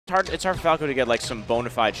It's hard for Falco to get like some bona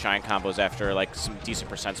fide shine combos after like some decent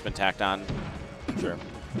percent's been tacked on. Sure.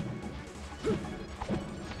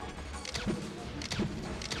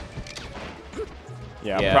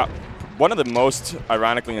 Yeah. One of the most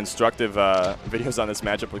ironically instructive videos on this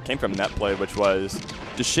matchup came from Netplay, which was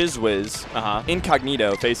the Shizwiz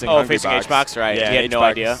incognito facing facing HBox, right? Yeah, he had no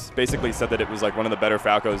idea. Basically said that it was like one of the better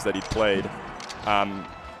Falcos that he played.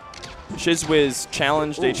 Shizwiz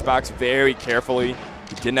challenged HBox very carefully.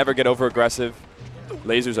 He didn't ever get over aggressive.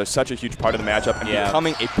 Lasers are such a huge part of the matchup and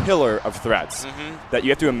becoming a pillar of threats that you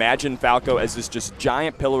have to imagine Falco as this just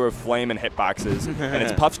giant pillar of flame and hitboxes, and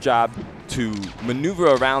it's Puff's job to maneuver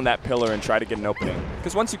around that pillar and try to get an opening.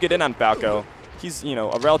 Because once you get in on Falco, he's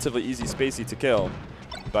a relatively easy spacey to kill,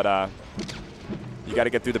 but you got to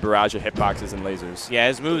get through the barrage of hitboxes and lasers. Yeah,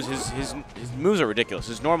 his moves are ridiculous.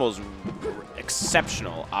 His normal is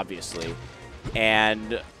exceptional, obviously,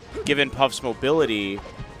 and given Puff's mobility,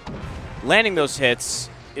 landing those hits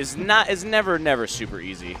is never super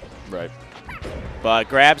easy. Right. But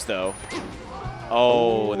grabs though.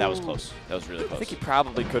 Oh, and that was close. That was really close. I think he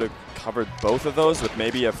probably could have covered both of those with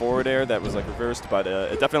maybe a forward air that was like reversed, but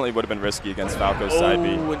it definitely would have been risky against Falco's side B.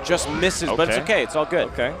 Oh, and just misses, but it's okay. It's all good.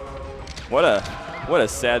 Okay. What a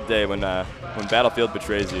sad day when Battlefield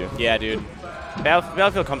betrays you. Yeah, dude.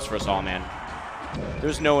 Battlefield comes for us all, man.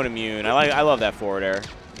 There's no one immune. I love that forward air.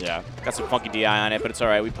 Yeah. Got some funky DI on it, but it's all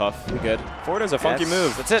right. We puff. We good. Forward air is a funky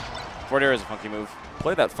move. That's it. Forward air is a funky move.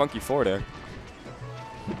 Play that funky forward air.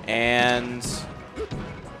 And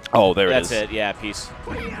oh, there it is. That's it. Yeah, peace.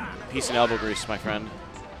 Peace and elbow grease, my friend.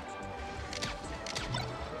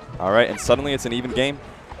 All right, and suddenly it's an even game.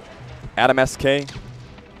 AtomSK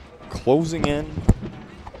closing in,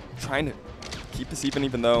 trying to keep this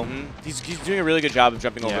even though he's doing a really good job of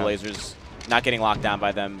jumping over lasers, not getting locked down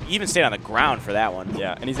by them. He even stayed on the ground for that one.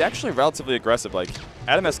 Yeah, and he's actually relatively aggressive. Like,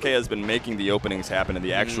 AtomSK has been making the openings happen in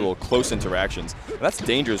the actual close interactions. And that's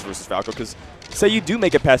dangerous versus Falco, because say you do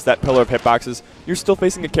make it past that pillar of hitboxes, you're still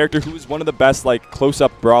facing a character who is one of the best like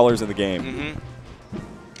close-up brawlers in the game.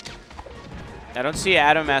 I don't see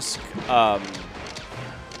AtomSK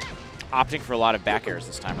opting for a lot of back airs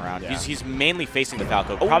this time around. Yeah. He's mainly facing the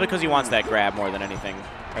Falco, probably because he wants that grab more than anything.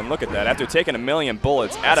 And look at that. After taking 1,000,000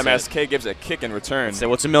 bullets, AtomSK gives a kick in return. So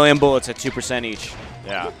what's 1,000,000 bullets at 2% each?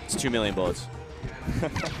 Yeah. It's 2,000,000 bullets.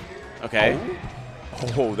 Okay.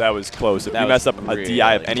 Oh, that was close. If you mess up a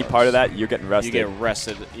DI of any part of that, you're getting rested. You get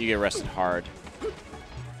rested. You get rested hard.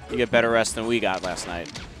 You get better rest than we got last night.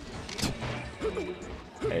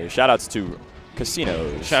 Hey, shout-outs to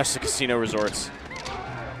casinos. Shout-outs to casino resorts.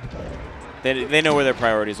 They know where their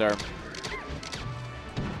priorities are.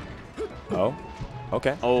 Oh.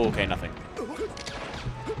 Okay. Oh, okay, nothing.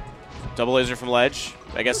 Double laser from ledge.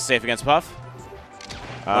 I guess it's safe against Puff.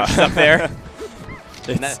 Up there.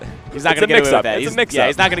 He's not going to get away with that. He's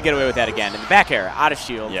not going to get away with that again. And the back air, out of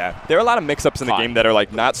shield. Yeah. There are a lot of mix-ups in the game that are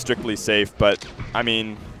like not strictly safe, but I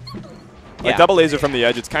mean, like double laser from the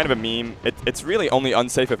edge, it's kind of a meme. It's really only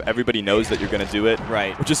unsafe if everybody knows that you're going to do it.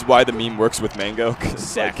 Right. Which is why the meme works with Mango.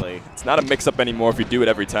 Exactly. Like, it's not a mix-up anymore if you do it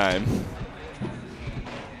every time.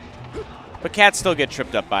 But Cats still get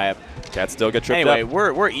tripped up by it. Cats still get tripped up. Anyway,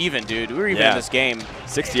 we're even, dude. We're even in this game.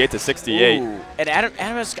 68 to 68. Ooh. And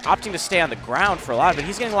AtomSK opting to stay on the ground for a lot of it.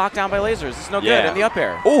 He's getting locked down by lasers. It's no good in the up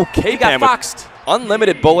air. Oh, KPAN got foxed.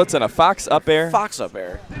 Unlimited bullets and a fox up air. Fox up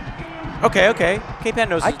air. Okay, okay. KPAN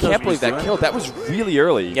knows. I can't believe that killed. That was really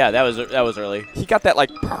early. Yeah, that was early. He got that like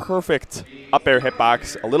perfect up air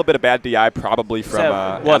hitbox. A little bit of bad DI probably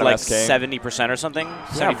from what, like AtomSK. 70% or something?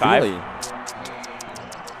 Yeah, 75. Really.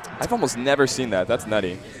 I've almost never seen that. That's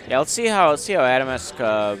nutty. Yeah, let's see how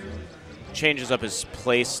AtomSK changes up his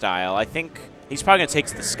play style. I think he's probably going to take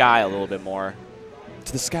to the sky a little bit more.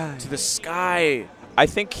 To the sky. To the sky. I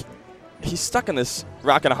think he's stuck in this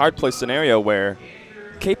rock and a hard place scenario where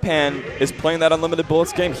KPAN is playing that unlimited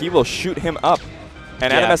bullets game. He will shoot him up,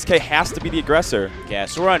 and AtomSK has to be the aggressor. Yeah,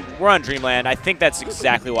 so we're on Dreamland. I think that's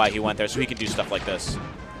exactly why he went there, so he can do stuff like this.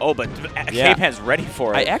 Oh, but KPAN's ready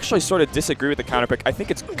for it. I actually sort of disagree with the counterpick. I think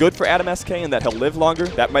it's good for AtomSK in that he'll live longer.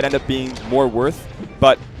 That might end up being more worth.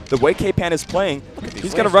 But the way KPAN is playing,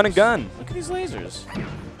 he's going to run and gun. Look at these lasers.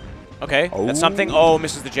 Okay, that's something. Oh,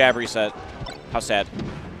 misses the jab reset. How sad.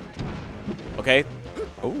 Okay.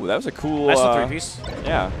 Oh, that was a cool. Nice little 3-piece.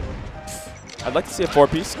 Yeah. I'd like to see a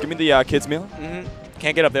 4-piece. Give me the kids meal.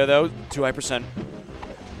 Can't get up there, though. Too high percent.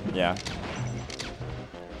 Yeah.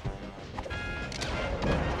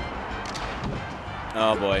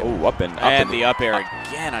 Oh, boy. Oh, up and the up air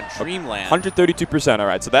again on Dreamland. 132%. All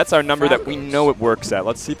right, so that's our number that we know it works at.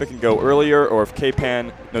 Let's see if it can go earlier or if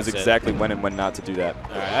KPAN knows exactly when and when not to do that. All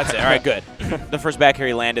right, that's it. All right, good. The first back air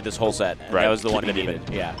he landed this whole set. And right. That was the one he Keeping it needed.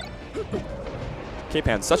 even. Yeah.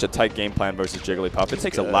 KPAN's such a tight game plan versus Jigglypuff. It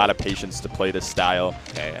takes a lot of patience to play this style.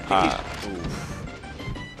 Okay,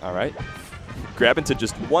 all right. Grab into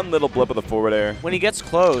just one little blip of the forward air. when he gets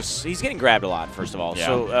close, he's getting grabbed a lot, first of all. Yeah.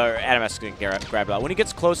 So AtomSK getting grabbed a lot. When he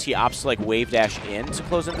gets close, he opts to like wave dash in to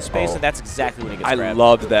close into space, and that's exactly when he gets grabbed. I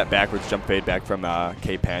loved that backwards jump fade back from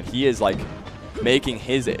KPAN. He is like making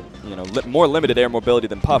his more limited air mobility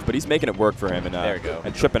than Puff, but he's making it work for him and there we go.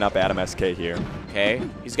 And tripping up AtomSK here. Okay,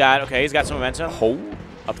 he's got some momentum.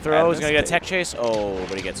 Up throw, he's gonna get a tech chase. Oh,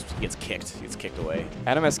 but he gets kicked. He gets kicked away.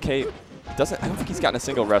 AtomSK doesn't. I don't think he's gotten a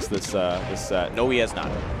single rest this set. No, he has not.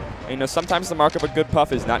 And, sometimes the mark of a good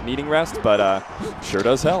Puff is not needing rest, but sure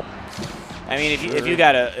does help. I mean, if you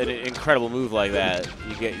got an incredible move like that,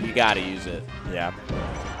 you got to use it. Yeah.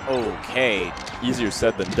 Okay. Easier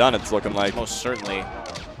said than done. It's looking like. Most certainly.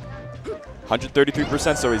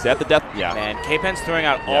 133%, so he's at the death. Yeah. And KPAN's throwing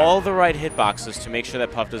out all the right hitboxes to make sure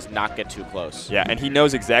that Puff does not get too close. Yeah, and he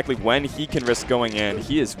knows exactly when he can risk going in.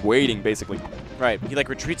 He is waiting, basically. Right. He, like,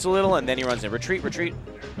 retreats a little, and then he runs in. Retreat, retreat.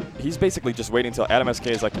 He's basically just waiting until AtomSK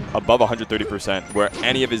is, like, above 130%, where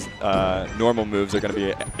any of his normal moves are going to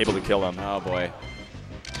be able to kill him. Oh, boy.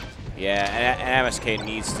 Yeah, and AtomSK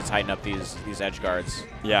needs to tighten up these edge guards.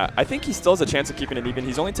 Yeah, I think he still has a chance of keeping it even.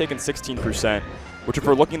 He's only taken 16%, which if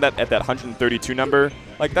we're looking at that 132 number,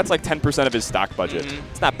 like that's like 10% of his stock budget.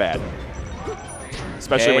 It's not bad,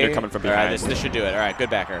 especially when you're coming from behind. All right, this should do it. All right, good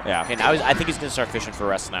backer. Yeah. Okay, now I think he's going to start fishing for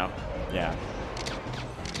rest now. Yeah.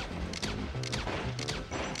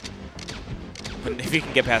 If he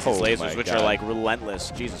can get past his lasers, which are like relentless.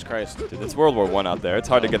 Jesus Christ. Dude, it's World War I out there. It's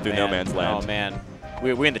hard to get through no man's land. Oh, man.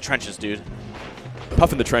 We're in the trenches, dude.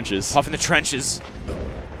 Puff in the trenches. Puff in the trenches.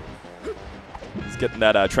 He's getting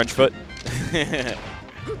that trench foot.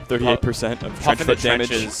 38% of trench foot damage.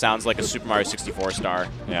 Trenches sounds like a Super Mario 64 star.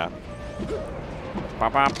 Yeah.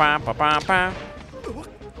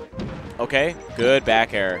 Okay, good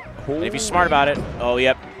back air. And if he's smart about it, oh,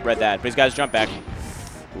 yep, read that. But he's got his jump back.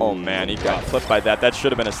 Oh, man, he got flipped by that. That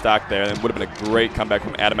should have been a stock there, and it would have been a great comeback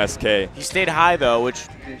from AtomSK. He stayed high, though, which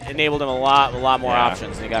enabled him a lot more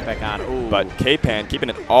options, and he got back on. Ooh. But KPAN keeping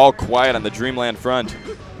it all quiet on the Dreamland front.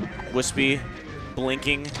 Wispy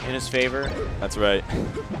blinking in his favor. That's right.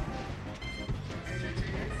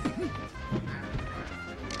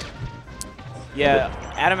 Yeah,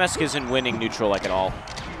 AtomSK isn't winning neutral like at all.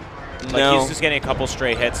 Like no. He's just getting a couple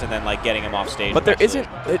stray hits and then like getting him off stage. But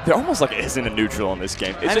there almost like isn't a neutral in this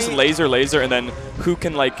game. It's just laser, and then who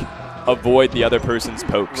can like avoid the other person's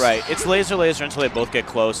pokes. Right. It's laser until they both get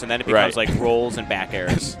close, and then it becomes like rolls and back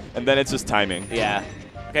airs. And then it's just timing. Yeah.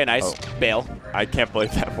 Okay, nice. Oh. Bail. I can't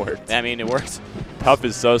believe that worked. I mean, it worked. Puff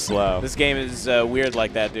is so slow. This game is weird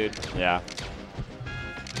like that, dude. Yeah.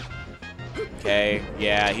 Okay.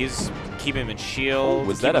 Yeah, he's keeping him in shield.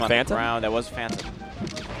 Was that a phantom? That was a phantom.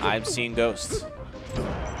 I'm seeing ghosts.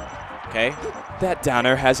 Okay. That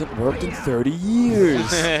downer hasn't worked in 30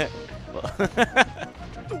 years.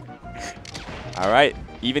 All right,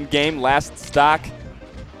 even game, last stock.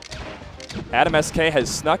 AtomSK has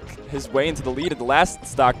snuck his way into the lead at the last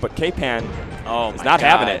stock, but KPAN is not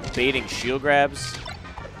having it. Baiting shield grabs.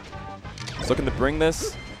 He's looking to bring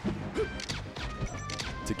this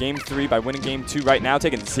to game 3 by winning game 2 right now,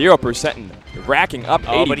 taking 0% and racking up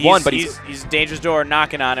 81. But he's dangerous door,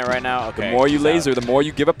 knocking on it right now. Okay. The more you laser, the more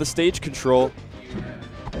you give up the stage control.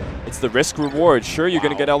 It's the risk reward. Sure, you're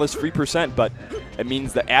going to get all this free percent, but it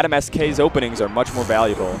means that AtomSK's openings are much more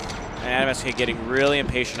valuable. And AtomSK getting really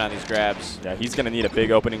impatient on these grabs. Yeah, he's going to need a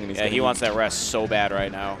big opening. And he wants that rest so bad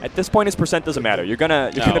right now. At this point, his percent doesn't matter. You're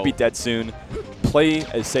gonna be dead soon. Play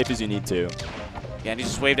as safe as you need to. Yeah, and he's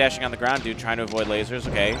just wave dashing on the ground, dude, trying to avoid lasers.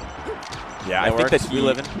 Okay. Yeah, I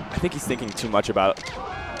think he's thinking too much about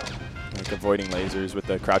like avoiding lasers with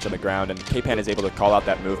the crouch on the ground, and KPAN is able to call out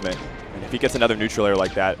that movement. And if he gets another neutral air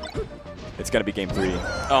like that, it's going to be game 3.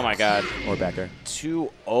 Oh, my God. Or backer.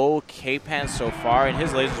 2-0 KPAN so far, and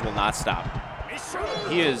his lasers will not stop.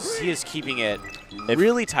 He is keeping it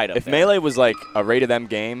really tight up If there. Melee was like a rated M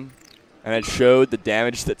game, and it showed the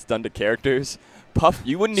damage that's done to characters, Puff,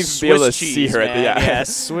 you wouldn't even be able to see her at the end. Yeah,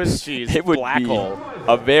 Swiss cheese. It would black be hole.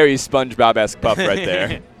 A very SpongeBob-esque Puff right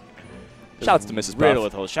there. Shouts to Mrs. Riddle Puff.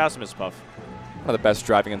 with holes. Shouts to Mrs. Puff. One of the best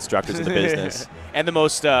driving instructors in the business. And the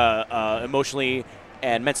most emotionally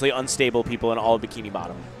and mentally unstable people in all of Bikini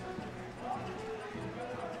Bottom.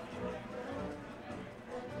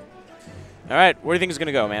 All right, where do you think it's going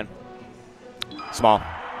to go, man? Small.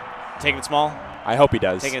 Taking it small? I hope he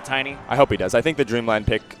does. Taking it tiny? I hope he does. I think the Dreamland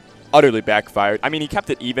pick utterly backfired. I mean, he kept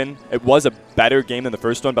it even. It was a better game than the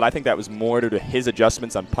first one, but I think that was more due to his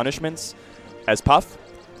adjustments on punishments as Puff.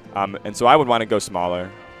 And so I would want to go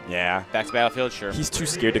smaller. Yeah. Back to Battlefield, sure. He's too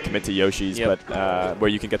scared to commit to Yoshi's, but where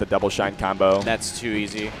you can get the double shine combo. That's too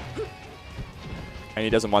easy. And he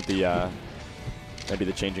doesn't want the maybe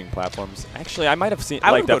the changing platforms. Actually, I might have seen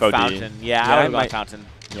I liked would go FOD. Fountain. Yeah, I would go Fountain.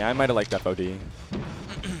 Yeah, I might have liked FOD.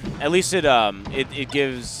 At least it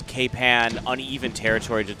gives KPAN uneven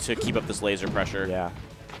territory to keep up this laser pressure. Yeah.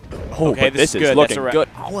 Oh, okay, this is good. looking good.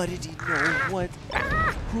 What did he know? What?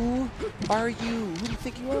 Who are you? Who do you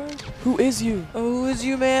think you are? Who is you? Oh, who is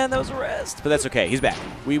you, man? That was a rest. But that's okay. He's back.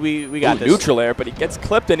 We got this. Neutral air, but he gets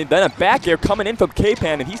clipped, and then a back air coming in from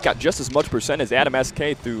KPAN, and he's got just as much percent as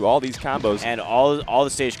AtomSK through all these combos. And all the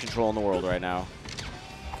stage control in the world right now.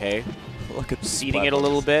 Okay. Look at seeding it a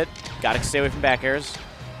little bit. Got to stay away from back airs,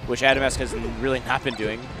 which AtomSK has really not been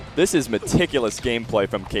doing. This is meticulous gameplay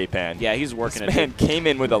from KPAN. Yeah, he's working it. This man came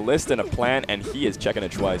in with a list and a plan, and he is checking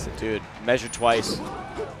it twice. Dude, measure twice.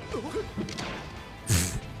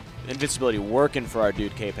 Invincibility working for our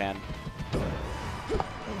dude KPAN.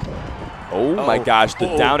 Oh my gosh, the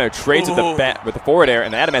down air trades with the forward air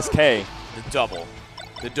and the AtomSK. The double.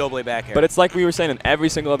 The double back air. But it's like we were saying in every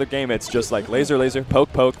single other game, it's just like laser, laser,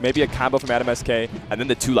 poke, poke, maybe a combo from AtomSK, and then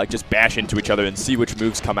the two like just bash into each other and see which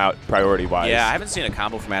moves come out priority-wise. Yeah, I haven't seen a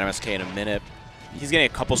combo from AtomSK in a minute. He's getting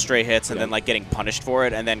a couple stray hits and then like getting punished for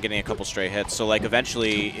it and then getting a couple stray hits. So like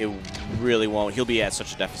eventually it really won't. He'll be at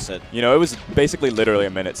such a deficit. You know, it was basically literally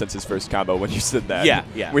a minute since his first combo when you said that. Yeah,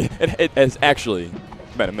 yeah. It has actually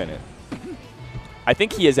been a minute. I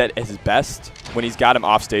think he is at his best when he's got him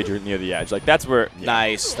off stage or near the edge. Like that's where. Yeah.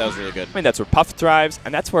 Nice, that was really good. I mean, that's where Puff thrives,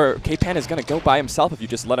 and that's where KPAN is going to go by himself if you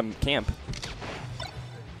just let him camp.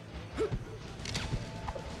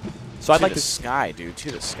 So I'd like to sky, dude,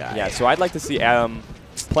 to the sky. Yeah, so I'd like to see Adam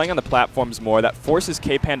playing on the platforms more. That forces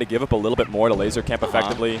KPAN to give up a little bit more to laser camp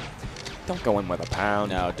effectively. Don't go in with a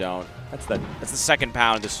pound. No, don't. That's the second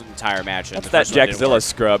pound this entire match. That's that Jackzilla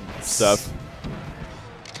scrub stuff.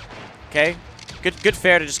 Okay. Good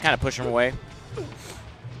fair to just kind of push him away.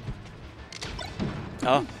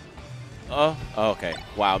 Oh, okay.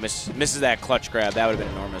 Wow, misses that clutch grab. That would have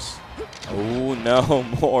been enormous. Oh, no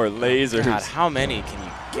more lasers. God, how many can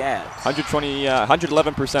you get? 120,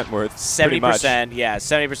 111% worth. 70%, yeah,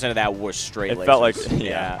 70% of that were straight lasers. It felt like,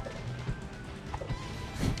 yeah.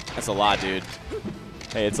 That's a lot, dude.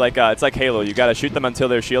 Hey, it's like Halo. You got to shoot them until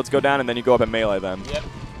their shields go down, and then you go up and melee them. Yep.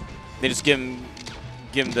 They just give him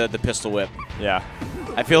the pistol whip. Yeah.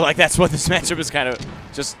 I feel like that's what this matchup is kind of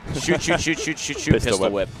just shoot,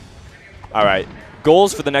 pistol whip. All right.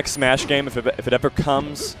 Goals for the next Smash game, if it ever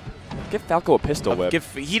comes, give Falco a pistol whip.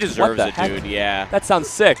 He deserves it, dude. Yeah. That sounds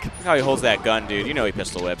sick. Look how he holds that gun, dude. You know he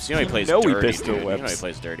pistol whips. You know he plays dirty, dude. You know he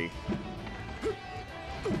plays dirty.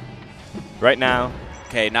 Right now.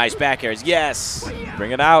 Okay, nice back airs. Yes.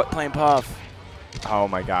 Bring it out. Playing Puff. Oh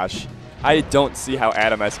my gosh. I don't see how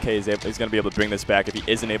AtomSK is going to be able to bring this back if he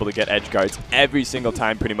isn't able to get edge guards every single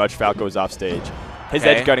time pretty much Falco is off stage. His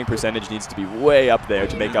edge guarding percentage needs to be way up there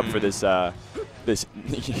to make up for this this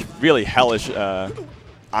really hellish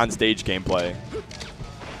on-stage gameplay.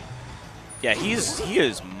 Yeah, he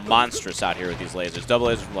is monstrous out here with these lasers. Double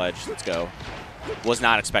laser from ledge. Let's go. Was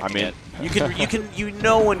not expecting it. You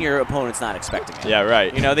know when your opponent's not expecting it. Yeah,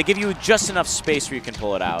 right. You know, they give you just enough space where you can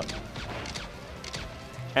pull it out.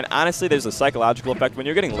 And honestly, there's a psychological effect. When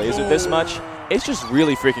you're getting lasered this much, it's just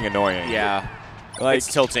really freaking annoying. Yeah. Like,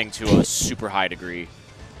 it's tilting to a super high degree,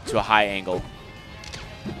 to a high angle.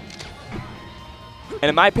 And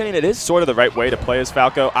in my opinion, it is sort of the right way to play as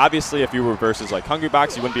Falco. Obviously, if you were versus like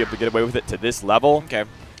Hungrybox, you wouldn't be able to get away with it to this level. Okay.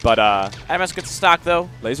 But AtomSK gets the stock though.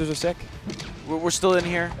 Lasers are sick. We're still in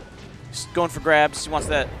here. Just going for grabs. He wants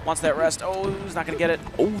that rest. Oh, he's not gonna get it.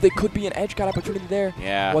 Oh, they could be an edge guard opportunity there.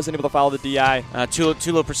 Yeah. Wasn't able to follow the DI.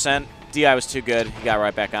 Too low percent. DI was too good. He got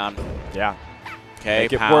right back on. Yeah. Okay.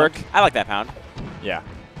 Make it work. I like that pound. Yeah.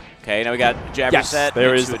 Okay. Now we got jab reset.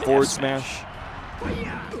 There is the forward smash.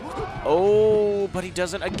 Oh, but he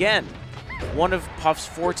doesn't again. One of Puff's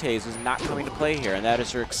fortes is not coming to play here, and that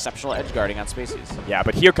is her exceptional edge guarding on spaces. Yeah,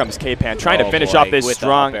 but here comes KPAN trying to finish off this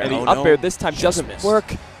strong, and the up air this time doesn't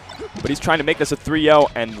work. But he's trying to make this a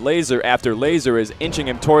 3-0, and laser after laser is inching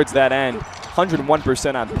him towards that end.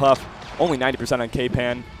 101% on Puff, only 90% on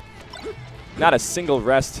KPAN. Not a single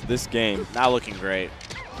rest this game. Not looking great.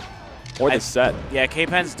 Or the set. Yeah,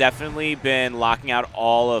 KPAN's definitely been locking out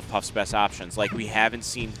all of Puff's best options. Like, we haven't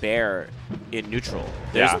seen Bear in neutral.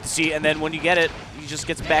 See, and then when you get it, he just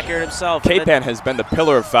gets back aired himself. KPAN has been the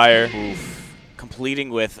pillar of fire. Oof. completing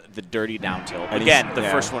with the dirty down tilt. And Again, the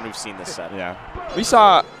first one we've seen this set. Yeah. We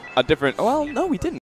saw a different – well, no, we didn't.